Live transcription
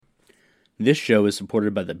This show is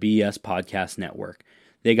supported by the BS Podcast Network.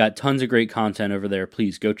 They got tons of great content over there.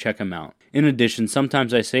 Please go check them out. In addition,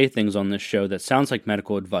 sometimes I say things on this show that sounds like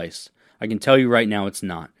medical advice. I can tell you right now it's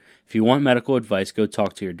not. If you want medical advice, go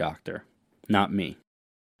talk to your doctor, not me.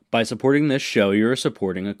 By supporting this show, you're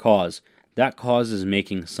supporting a cause. That cause is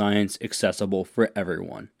making science accessible for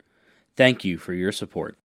everyone. Thank you for your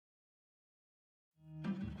support.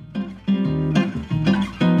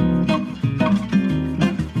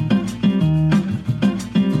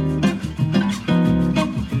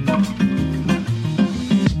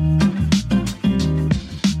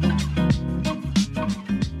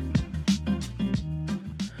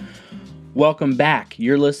 Welcome back.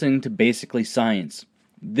 You're listening to Basically Science.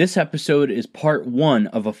 This episode is part 1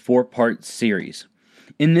 of a 4-part series.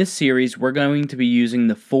 In this series, we're going to be using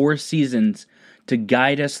the 4 seasons to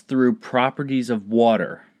guide us through properties of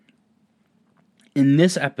water. In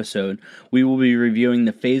this episode, we will be reviewing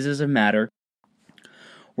the phases of matter.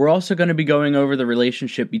 We're also going to be going over the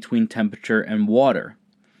relationship between temperature and water.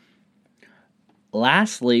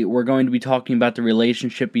 Lastly, we're going to be talking about the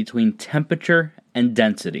relationship between temperature and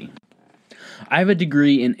density. I have a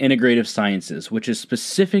degree in integrative sciences, which is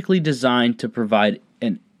specifically designed to provide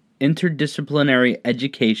an interdisciplinary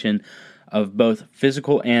education of both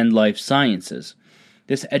physical and life sciences.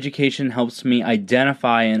 This education helps me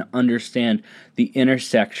identify and understand the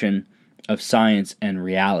intersection of science and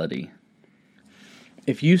reality.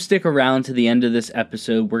 If you stick around to the end of this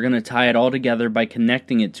episode, we're going to tie it all together by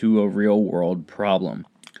connecting it to a real-world problem.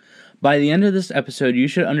 By the end of this episode, you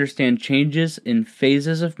should understand changes in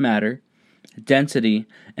phases of matter, density,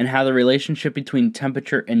 and how the relationship between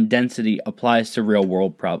temperature and density applies to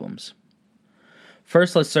real-world problems.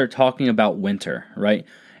 First, let's start talking about winter, right?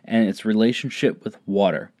 And its relationship with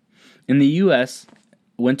water. In the U.S.,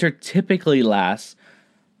 winter typically lasts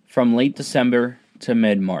from late December to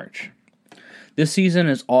mid-March. This season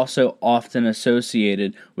is also often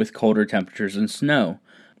associated with colder temperatures and snow.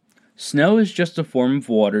 Snow is just a form of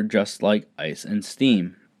water, just like ice and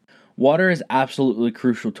steam. Water is absolutely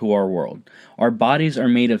crucial to our world. Our bodies are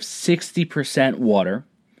made of 60% water,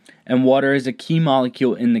 and water is a key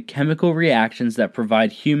molecule in the chemical reactions that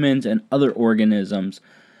provide humans and other organisms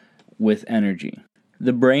with energy.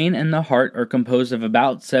 The brain and the heart are composed of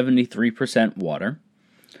about 73% water.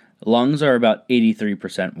 Lungs are about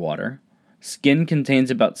 83% water. Skin contains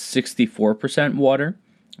about 64% water.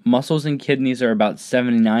 Muscles and kidneys are about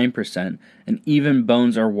 79%, and even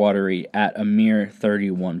bones are watery at a mere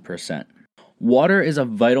 31%. Water is a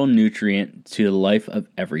vital nutrient to the life of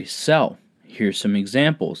every cell. Here's some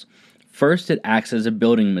examples. First, it acts as a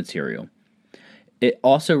building material. It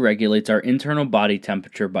also regulates our internal body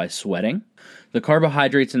temperature by sweating. The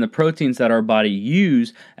carbohydrates and the proteins that our body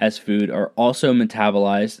use as food are also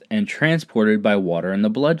metabolized and transported by water in the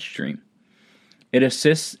bloodstream. It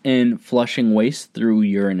assists in flushing waste through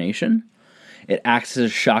urination. It acts as a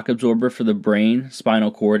shock absorber for the brain,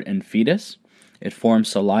 spinal cord, and fetus. It forms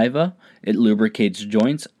saliva. It lubricates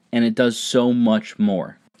joints, and it does so much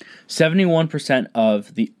more. 71%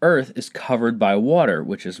 of the earth is covered by water,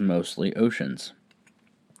 which is mostly oceans.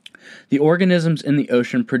 The organisms in the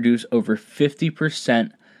ocean produce over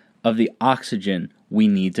 50% of the oxygen we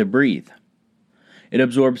need to breathe. It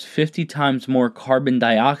absorbs 50 times more carbon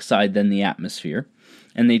dioxide than the atmosphere,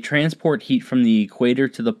 and they transport heat from the equator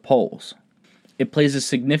to the poles. It plays a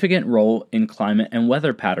significant role in climate and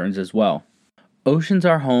weather patterns as well. Oceans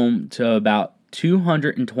are home to about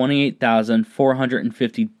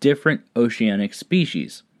 228,450 different oceanic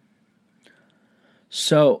species.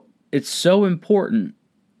 So, it's so important,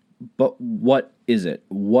 but what is it?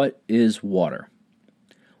 What is water?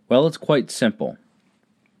 Well, it's quite simple.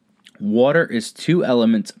 Water is 2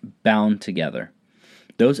 elements bound together.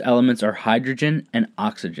 Those elements are hydrogen and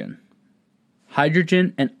oxygen.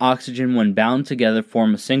 Hydrogen and oxygen, when bound together,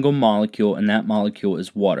 form a single molecule, and that molecule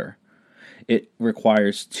is water. It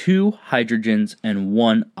requires 2 hydrogens and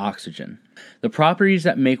 1 oxygen. The properties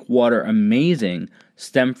that make water amazing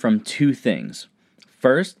stem from 2 things.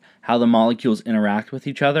 First, how the molecules interact with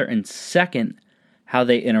each other, and second, how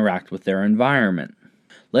they interact with their environment.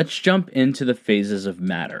 Let's jump into the phases of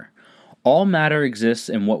matter. All matter exists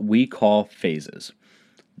in what we call phases.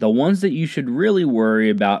 The ones that you should really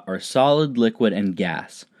worry about are solid, liquid, and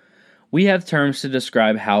gas. We have terms to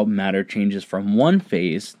describe how matter changes from one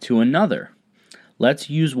phase to another.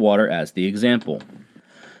 Let's use water as the example.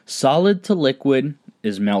 Solid to liquid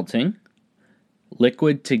is melting.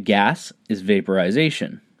 Liquid to gas is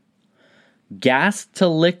vaporization. Gas to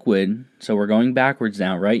liquid, so we're going backwards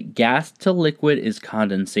now, right? Gas to liquid is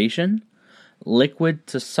condensation. Liquid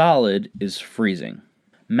to solid is freezing.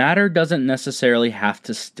 Matter doesn't necessarily have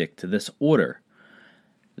to stick to this order.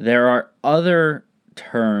 There are other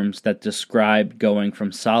terms that describe going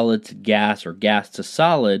from solid to gas or gas to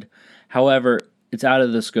solid. However, it's out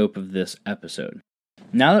of the scope of this episode.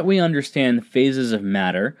 Now that we understand phases of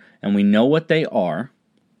matter and we know what they are,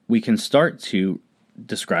 we can start to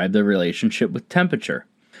describe the relationship with temperature.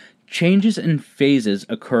 Changes in phases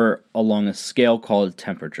occur along a scale called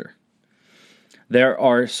temperature. There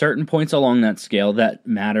are certain points along that scale that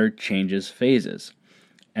matter changes phases,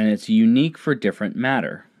 and it's unique for different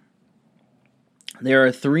matter. There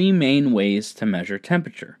are 3 main ways to measure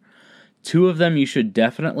temperature. 2 of them you should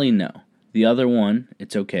definitely know. The other one,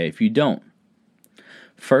 it's okay if you don't.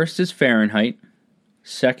 First is Fahrenheit,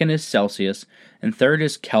 second is Celsius, and third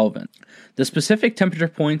is Kelvin. The specific temperature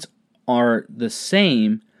points are the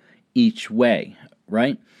same each way,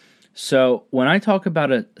 right? So when I talk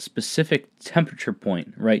about a specific temperature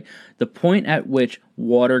point, right, the point at which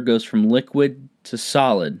water goes from liquid to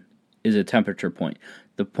solid is a temperature point.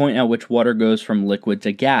 The point at which water goes from liquid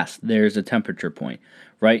to gas, there's a temperature point,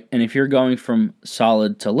 right? And if you're going from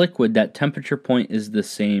solid to liquid, that temperature point is the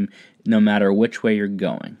same no matter which way you're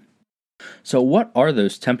going. So what are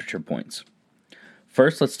those temperature points?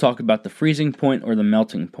 First, let's talk about the freezing point or the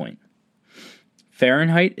melting point.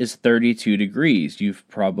 Fahrenheit is 32 degrees. You've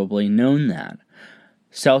probably known that.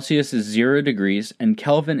 Celsius is 0 degrees, and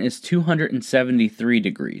Kelvin is 273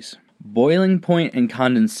 degrees. Boiling point and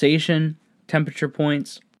condensation temperature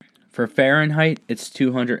points. For Fahrenheit, it's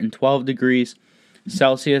 212 degrees.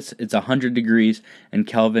 Celsius, it's 100 degrees, and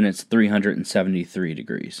Kelvin, it's 373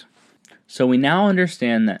 degrees. So we now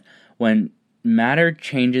understand that when matter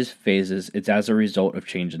changes phases, it's as a result of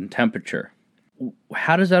change in temperature.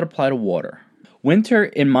 How does that apply to water? Winter,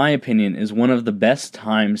 in my opinion, is one of the best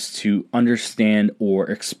times to understand or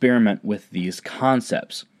experiment with these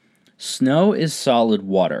concepts. Snow is solid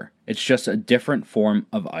water. It's just a different form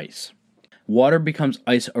of ice. Water becomes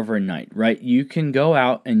ice overnight, right? You can go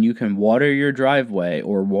out and you can water your driveway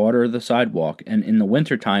or water the sidewalk, and in the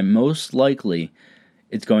wintertime, most likely,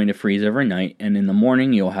 it's going to freeze overnight, and in the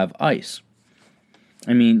morning, you'll have ice.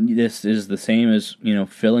 I mean, this is the same as,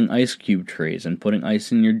 filling ice cube trays and putting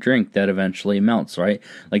ice in your drink that eventually melts, right?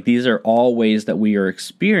 Like, these are all ways that we are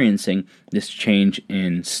experiencing this change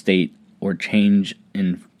in state or change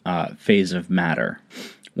in phase of matter.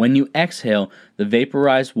 When you exhale, the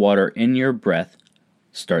vaporized water in your breath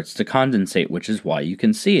starts to condensate, which is why you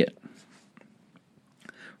can see it,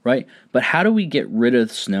 right? But how do we get rid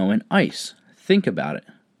of snow and ice? Think about it.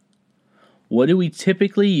 What do we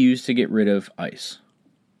typically use to get rid of ice?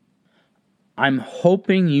 I'm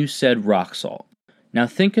hoping you said rock salt. Now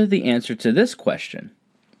think of the answer to this question.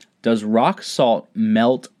 Does rock salt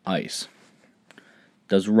melt ice?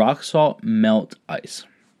 Does rock salt melt ice?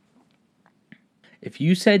 If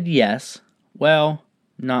you said yes, well,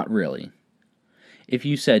 not really. If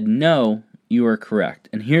you said no, you are correct,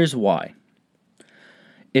 and here's why.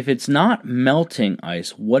 If it's not melting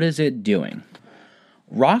ice, what is it doing?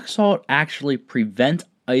 Rock salt actually prevents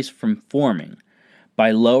ice from forming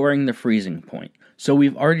by lowering the freezing point. So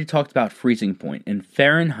we've already talked about freezing point. In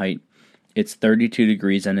Fahrenheit, it's 32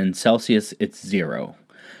 degrees, and in Celsius, it's 0.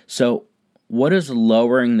 So what does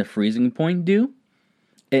lowering the freezing point do?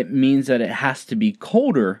 It means that it has to be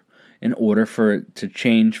colder in order for it to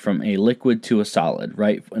change from a liquid to a solid,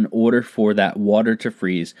 right? In order for that water to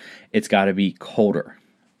freeze, it's got to be colder.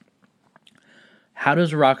 How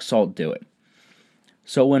does rock salt do it?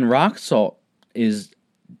 So when rock salt is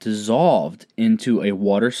dissolved into a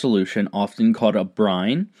water solution, often called a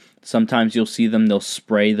brine, sometimes you'll see them, they'll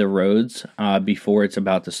spray the roads before it's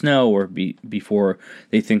about to snow or before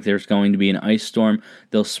they think there's going to be an ice storm.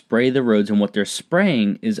 They'll spray the roads, and what they're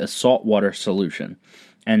spraying is a saltwater solution,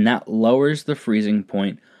 and that lowers the freezing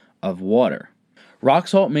point of water. Rock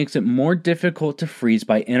salt makes it more difficult to freeze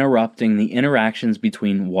by interrupting the interactions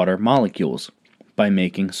between water molecules by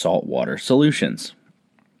making saltwater solutions.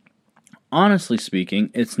 Honestly speaking,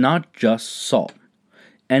 it's not just salt.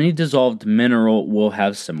 Any dissolved mineral will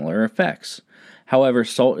have similar effects. However,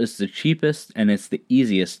 salt is the cheapest and it's the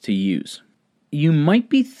easiest to use. You might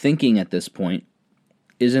be thinking at this point,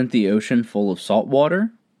 isn't the ocean full of salt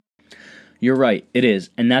water? You're right, it is,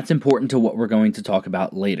 and that's important to what we're going to talk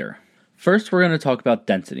about later. First, we're going to talk about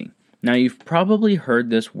density. Now, you've probably heard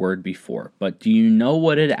this word before, but do you know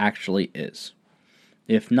what it actually is?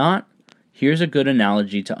 If not, here's a good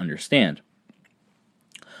analogy to understand.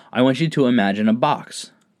 I want you to imagine a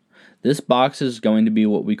box. This box is going to be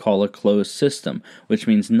what we call a closed system, which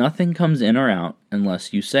means nothing comes in or out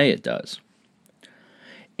unless you say it does.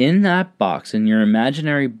 In that box, in your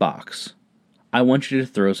imaginary box, I want you to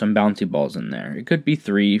throw some bouncy balls in there. It could be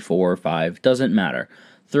 3, 4, 5, doesn't matter.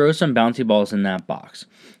 Throw some bouncy balls in that box.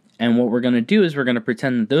 And what we're going to do is we're going to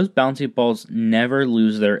pretend that those bouncy balls never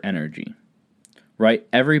lose their energy. Right?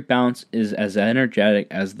 Every bounce is as energetic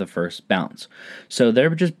as the first bounce. So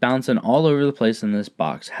they're just bouncing all over the place in this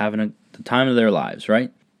box, having the time of their lives,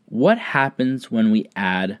 right? What happens when we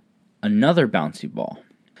add another bouncy ball?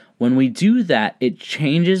 When we do that, it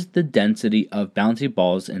changes the density of bouncy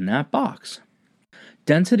balls in that box.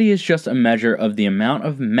 Density is just a measure of the amount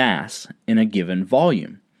of mass in a given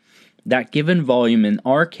volume. That given volume in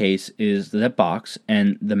our case is the box,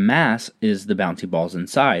 and the mass is the bouncy balls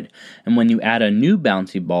inside. And when you add a new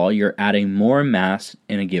bouncy ball, you're adding more mass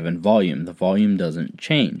in a given volume. The volume doesn't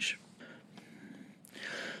change.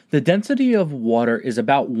 The density of water is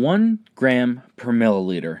about 1 gram per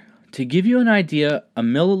milliliter. To give you an idea, a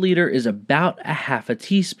milliliter is about a half a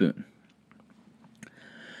teaspoon.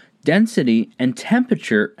 Density and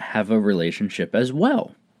temperature have a relationship as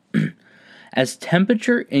well. As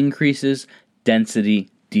temperature increases, density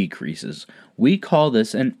decreases. We call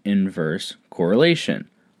this an inverse correlation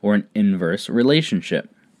or an inverse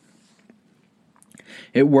relationship.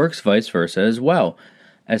 It works vice versa as well.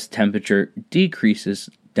 As temperature decreases,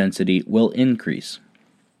 density will increase.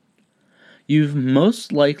 You've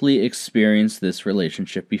most likely experienced this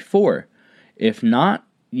relationship before. If not,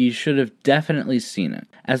 you should have definitely seen it.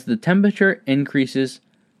 As the temperature increases,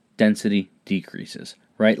 density decreases.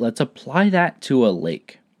 Right? Let's apply that to a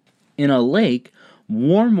lake. In a lake,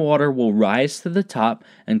 warm water will rise to the top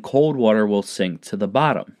and cold water will sink to the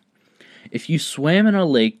bottom. If you swam in a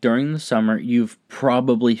lake during the summer, you've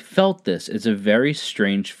probably felt this. It's a very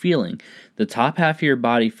strange feeling. The top half of your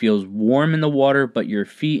body feels warm in the water, but your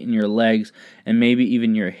feet and your legs and maybe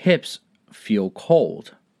even your hips feel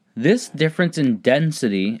cold. This difference in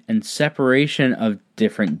density and separation of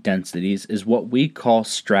different densities is what we call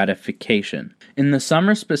stratification. In the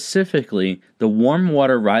summer specifically, the warm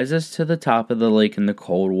water rises to the top of the lake and the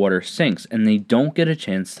cold water sinks, and they don't get a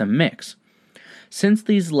chance to mix. Since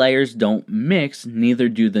these layers don't mix, neither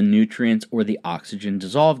do the nutrients or the oxygen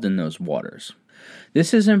dissolved in those waters.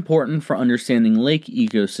 This is important for understanding lake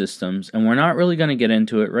ecosystems, and we're not really going to get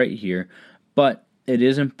into it right here, but it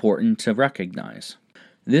is important to recognize.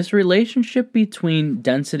 This relationship between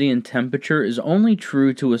density and temperature is only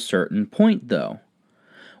true to a certain point, though.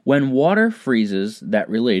 When water freezes, that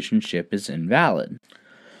relationship is invalid.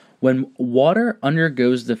 When water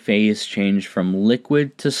undergoes the phase change from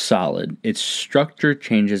liquid to solid, its structure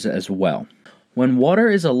changes as well. When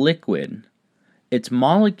water is a liquid, its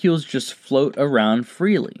molecules just float around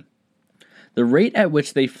freely. The rate at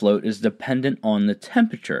which they float is dependent on the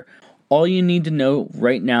temperature. All you need to know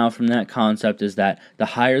right now from that concept is that the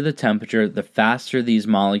higher the temperature, the faster these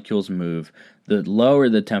molecules move. The lower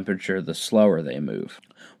the temperature, the slower they move.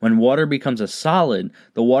 When water becomes a solid,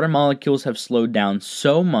 the water molecules have slowed down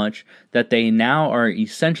so much that they now are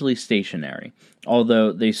essentially stationary,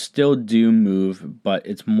 although they still do move, but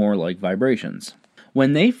it's more like vibrations.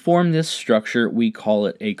 When they form this structure, we call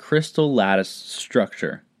it a crystal lattice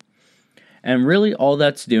structure. And really all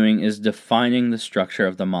that's doing is defining the structure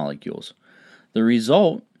of the molecules. The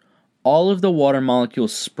result, all of the water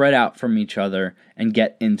molecules spread out from each other and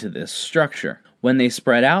get into this structure. When they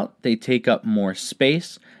spread out, they take up more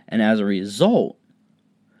space, and as a result,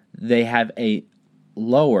 they have a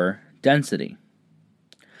lower density.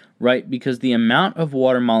 Right? Because the amount of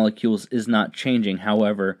water molecules is not changing,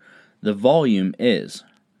 however, the volume is.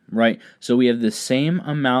 Right? So we have the same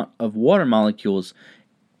amount of water molecules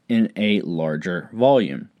in a larger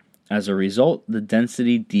volume. As a result, the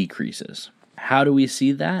density decreases. How do we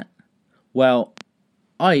see that? Well,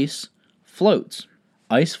 ice floats.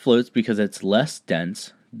 Ice floats because it's less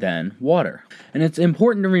dense than water. And it's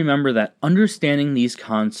important to remember that understanding these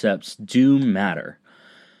concepts do matter.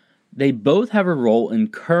 They both have a role in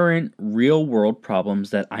current real-world problems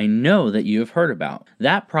that I know that you have heard about.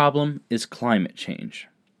 That problem is climate change.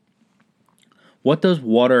 What does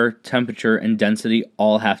water, temperature, and density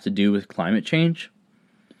all have to do with climate change?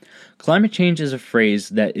 Climate change is a phrase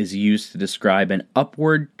that is used to describe an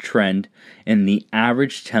upward trend in the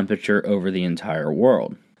average temperature over the entire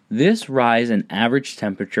world. This rise in average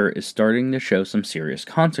temperature is starting to show some serious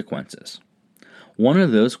consequences. One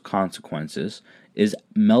of those consequences is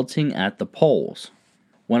melting at the poles.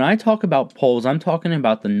 When I talk about poles, I'm talking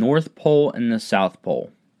about the North Pole and the South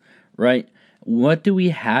Pole, right? What do we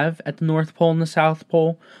have at the North Pole and the South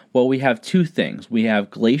Pole? Well, we have two things. We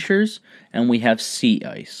have glaciers and we have sea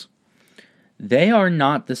ice. They are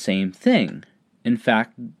not the same thing. In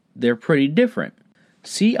fact, they're pretty different.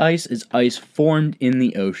 Sea ice is ice formed in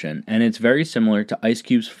the ocean, and it's very similar to ice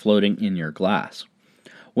cubes floating in your glass.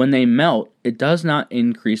 When they melt, it does not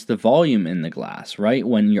increase the volume in the glass, right?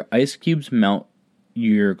 When your ice cubes melt,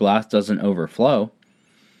 your glass doesn't overflow.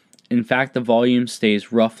 In fact, the volume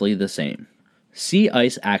stays roughly the same. Sea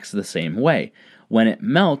ice acts the same way. When it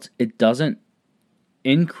melts, it doesn't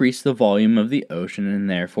increase the volume of the ocean, and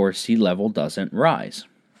therefore sea level doesn't rise.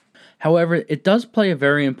 However, it does play a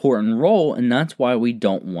very important role, and that's why we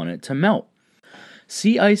don't want it to melt.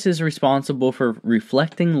 Sea ice is responsible for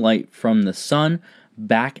reflecting light from the sun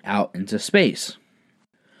back out into space.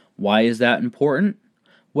 Why is that important?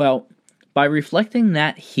 Well, by reflecting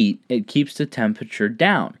that heat, it keeps the temperature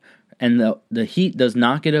down, and the heat does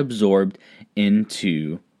not get absorbed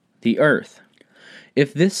into the earth.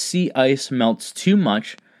 If this sea ice melts too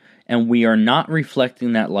much and we are not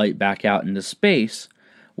reflecting that light back out into space,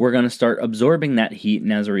 we're going to start absorbing that heat,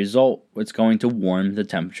 and as a result, it's going to warm the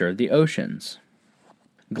temperature of the oceans.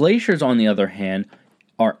 Glaciers, on the other hand,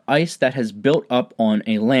 are ice that has built up on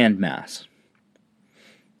a landmass.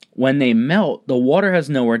 When they melt, the water has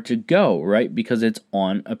nowhere to go, right? Because it's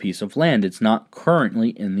on a piece of land. It's not currently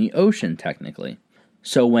in the ocean, technically.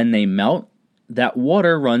 So when they melt, that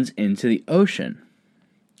water runs into the ocean.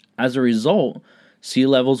 As a result, sea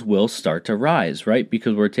levels will start to rise, right?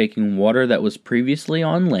 Because we're taking water that was previously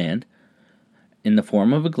on land in the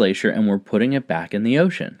form of a glacier and we're putting it back in the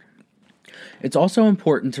ocean. It's also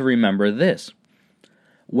important to remember this.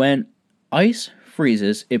 When ice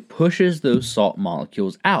freezes, it pushes those salt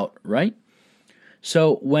molecules out, right?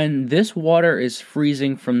 So when this water is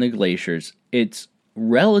freezing from the glaciers, it's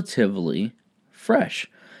relatively fresh,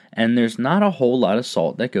 and there's not a whole lot of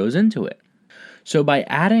salt that goes into it. So by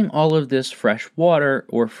adding all of this fresh water,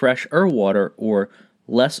 or fresher water, or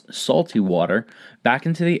less salty water back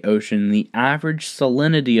into the ocean, the average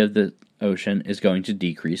salinity of the ocean is going to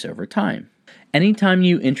decrease over time. Anytime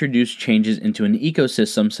you introduce changes into an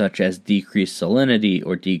ecosystem, such as decreased salinity,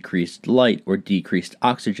 or decreased light, or decreased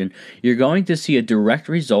oxygen, you're going to see a direct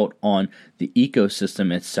result on the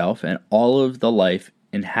ecosystem itself and all of the life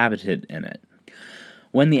inhabited in it.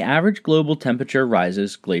 When the average global temperature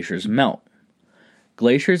rises, glaciers melt.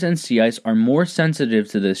 Glaciers and sea ice are more sensitive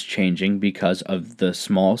to this changing because of the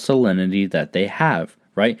small salinity that they have,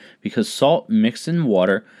 right? Because salt mixed in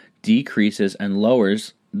water decreases and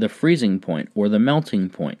lowers the freezing point, or the melting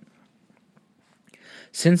point.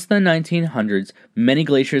 Since the 1900s, many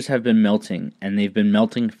glaciers have been melting, and they've been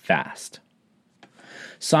melting fast.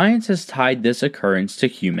 Science has tied this occurrence to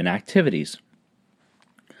human activities.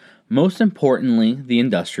 Most importantly, the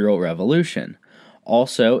Industrial Revolution.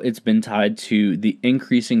 Also, it's been tied to the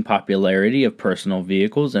increasing popularity of personal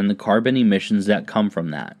vehicles and the carbon emissions that come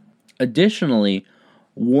from that. Additionally,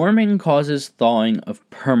 warming causes thawing of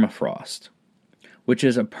permafrost, which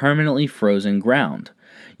is a permanently frozen ground.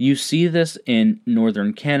 You see this in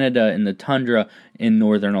northern Canada, in the tundra, in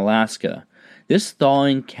northern Alaska. This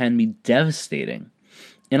thawing can be devastating.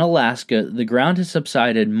 In Alaska, the ground has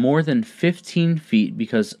subsided more than 15 feet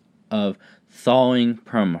because of thawing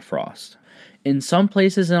permafrost. In some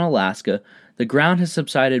places in Alaska, the ground has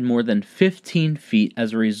subsided more than 15 feet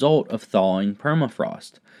as a result of thawing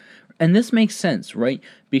permafrost. And this makes sense, right?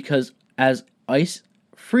 Because as ice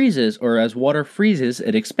freezes, or as water freezes,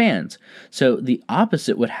 it expands. So the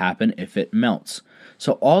opposite would happen if it melts.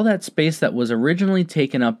 So all that space that was originally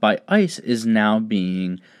taken up by ice is now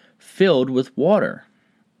being filled with water.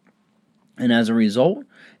 And as a result,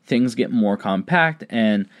 things get more compact,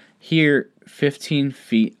 and here 15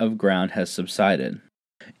 feet of ground has subsided.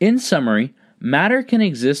 In summary, matter can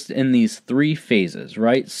exist in these three phases,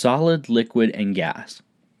 right? Solid, liquid, and gas.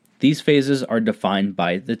 These phases are defined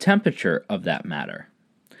by the temperature of that matter.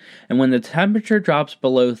 And when the temperature drops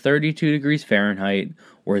below 32 degrees Fahrenheit,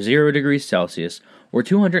 or 0 degrees Celsius, or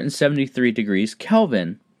 273 degrees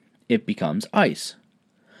Kelvin, it becomes ice.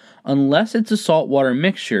 Unless it's a saltwater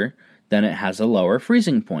mixture, then it has a lower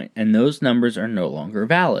freezing point, and those numbers are no longer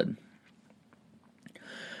valid.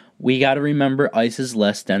 We got to remember ice is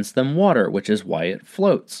less dense than water, which is why it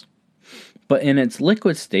floats. But in its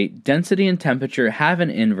liquid state, density and temperature have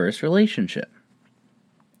an inverse relationship.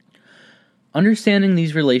 Understanding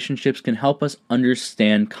these relationships can help us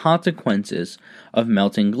understand consequences of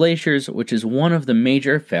melting glaciers, which is one of the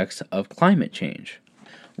major effects of climate change.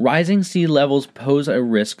 Rising sea levels pose a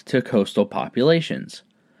risk to coastal populations.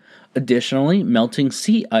 Additionally, melting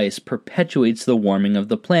sea ice perpetuates the warming of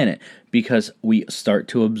the planet because we start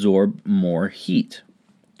to absorb more heat.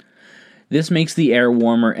 This makes the air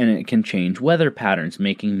warmer, and it can change weather patterns,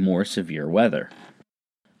 making more severe weather.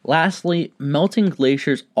 Lastly, melting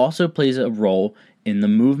glaciers also plays a role in the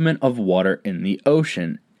movement of water in the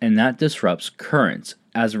ocean, and that disrupts currents.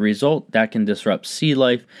 As a result, that can disrupt sea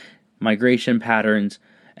life, migration patterns,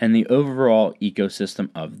 and the overall ecosystem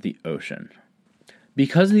of the ocean.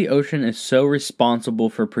 Because the ocean is so responsible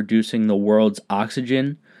for producing the world's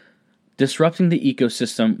oxygen, disrupting the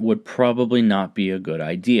ecosystem would probably not be a good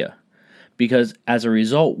idea, because as a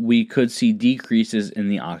result, we could see decreases in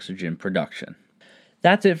the oxygen production.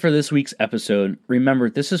 That's it for this week's episode. Remember,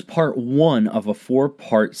 this is part 1 of a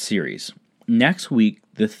 4-part series. Next week,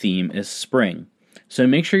 the theme is spring. So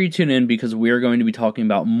make sure you tune in because we are going to be talking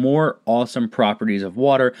about more awesome properties of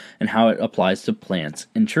water and how it applies to plants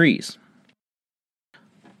and trees.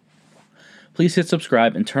 Please hit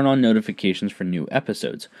subscribe and turn on notifications for new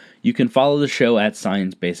episodes. You can follow the show at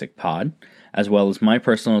Science Basic Pod, as well as my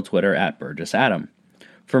personal Twitter at Burgess Adam.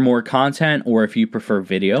 For more content, or if you prefer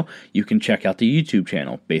video, you can check out the YouTube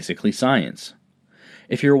channel, Basically Science.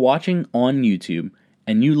 If you're watching on YouTube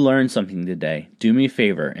and you learned something today, do me a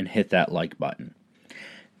favor and hit that like button.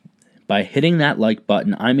 By hitting that like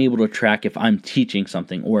button, I'm able to track if I'm teaching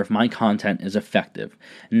something or if my content is effective.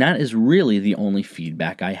 And that is really the only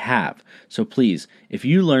feedback I have. So please, if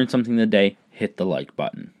you learned something today, hit the like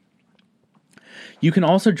button. You can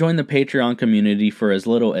also join the Patreon community for as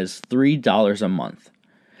little as $3 a month.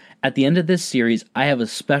 At the end of this series, I have a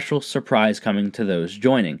special surprise coming to those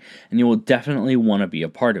joining, and you will definitely want to be a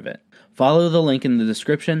part of it. Follow the link in the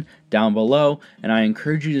description down below, and I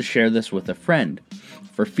encourage you to share this with a friend.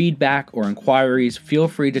 For feedback or inquiries, feel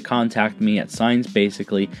free to contact me at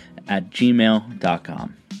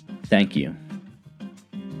sciencebasically@gmail.com. Thank you.